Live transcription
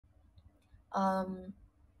Um,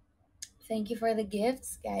 Thank you for the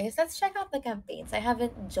gifts, guys. Let's check out the campaigns. I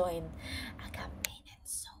haven't joined a campaign in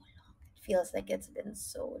so long. It feels like it's been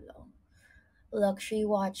so long. Luxury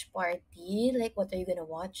watch party. Like, what are you gonna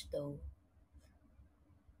watch though?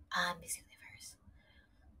 Ah, Miss Universe.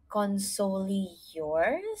 Console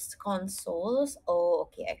yours? Consoles? Oh,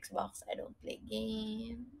 okay. Xbox. I don't play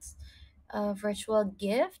games. Virtual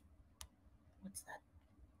gift. What's that?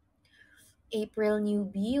 April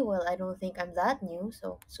newbie. Well, I don't think I'm that new.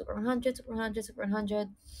 So, Super 100, Super 100, Super 100.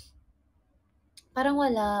 Parang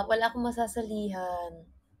wala. Wala akong masasalihan.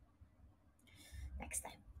 Next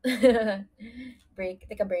time. Break.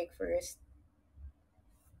 Take a break first.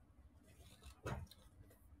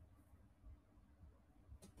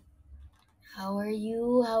 How are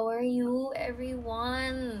you? How are you,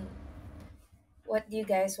 everyone? What do you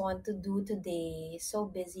guys want to do today? So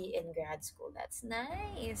busy in grad school. That's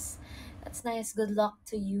nice. That's nice. Good luck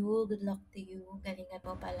to you. Good luck to you. Galingan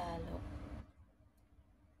mo palalo.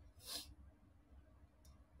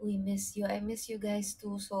 We miss you. I miss you guys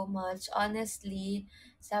too so much. Honestly,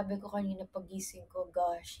 sabi ko kanina pagising ko,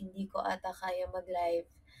 gosh, hindi ko ata kaya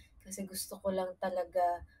mag-live. Kasi gusto ko lang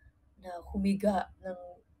talaga na humiga ng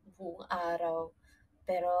buong araw.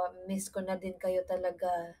 Pero miss ko na din kayo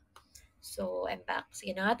talaga. So, I'm back.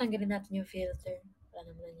 Sige na nga, tanggalin natin yung filter. Wala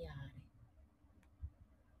naman nangyari.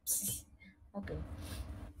 Okay.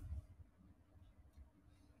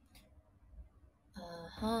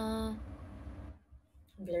 Uh-huh.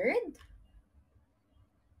 Blurred?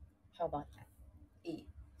 How about that? Eh.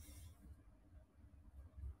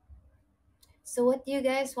 So, what do you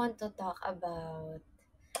guys want to talk about?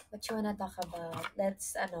 What you wanna talk about?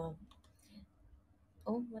 Let's,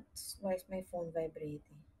 oh, why is my phone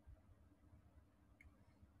vibrating?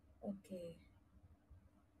 Okay.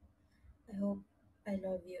 I hope, I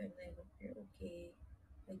love you and I hope you're okay.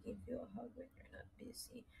 I give you a hug when you're not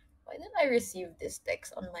busy. Why did I receive this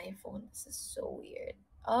text on my phone? This is so weird.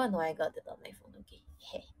 Oh no, I got it on my phone. Okay.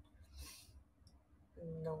 Hey.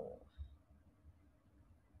 No.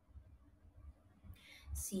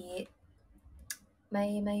 See,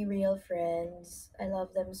 my real friends, I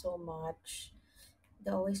love them so much.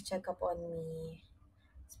 They always check up on me,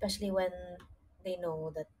 especially when they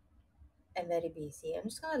know that I'm very busy. I'm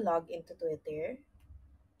just gonna log into Twitter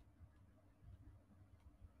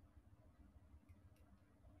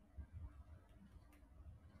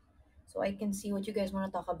so I can see what you guys want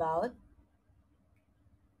to talk about.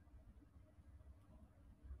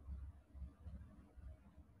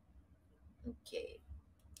 Okay,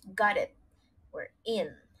 got it. We're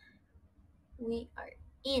in. We are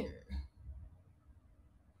in.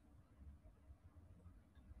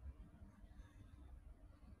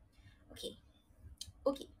 Okay,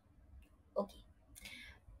 okay, okay.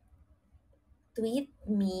 Tweet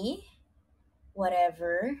me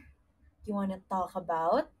whatever you want to talk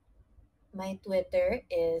about. My Twitter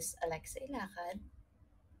is Alexa Ilacad.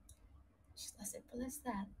 Just as simple as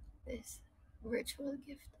that. This virtual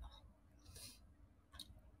gift.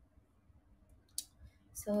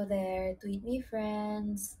 So there, tweet me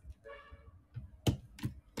friends.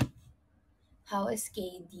 How is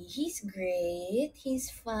KD? He's great.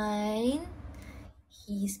 He's fine.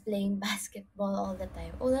 He's playing basketball all the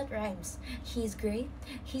time. Oh, that rhymes. He's great.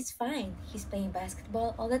 He's fine. He's playing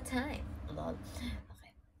basketball all the time. Lol.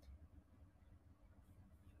 Okay.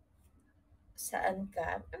 Saan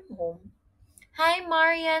ka? I'm home. Hi,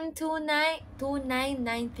 Marian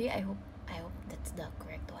 292993. I hope that's the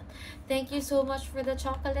correct one. Thank you so much for the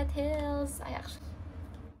chocolate hills. I actually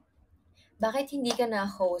Bakit hindi ka na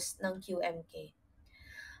host ng QMK?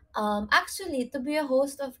 Actually, to be a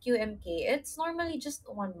host of QMK, it's normally just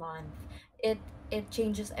 1 month. It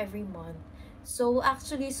changes every month. So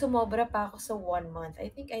actually, sumobra pa ako sa 1 month. I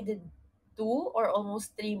think I did 2 or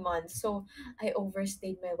almost 3 months. So I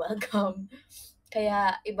overstayed my welcome.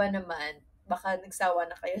 Kaya iba naman. Baka nagsawa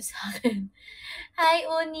na kayo sa akin. Hi,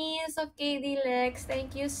 Unis of KD Lex.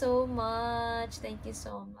 Thank you so much. Thank you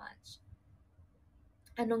so much.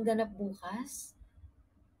 Anong ganap bukas?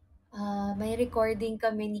 May recording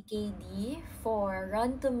kami ni KD for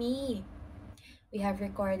Run to Me. We have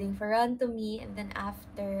recording for Run to Me, and then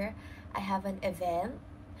after, I have an event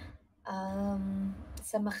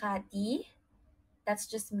sa Makati.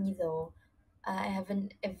 That's just me though. I have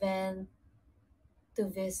an event to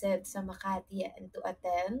visit sa Makati and to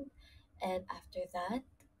attend. And after that,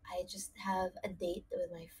 I just have a date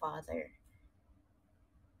with my father.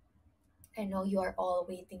 I know you are all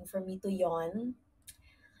waiting for me to yawn.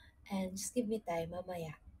 And just give me time,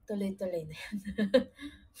 mamaya. Tuloy-tuloy na yan.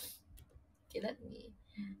 Okay, let me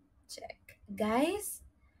check. Guys,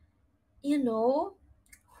 you know,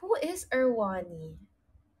 who Who is Erwani?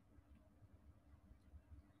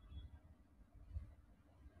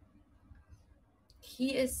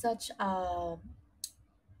 He is such a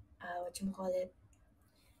what you call it?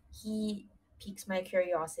 He piques my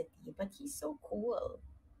curiosity, but he's so cool.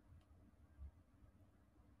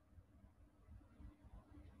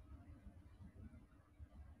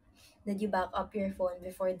 Did you back up your phone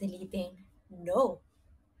before deleting? No,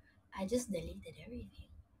 I just deleted everything.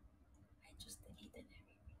 I just deleted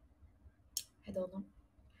everything. I don't know.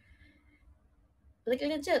 Like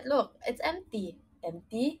legit, look, it's empty.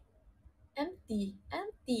 Empty, empty,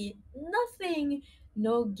 empty. Nothing.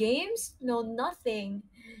 No games, no nothing.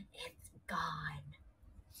 It's gone.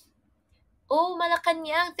 Oh,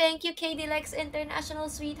 Malacanang. Thank you, KD Lex International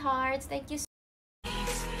Sweethearts. Thank you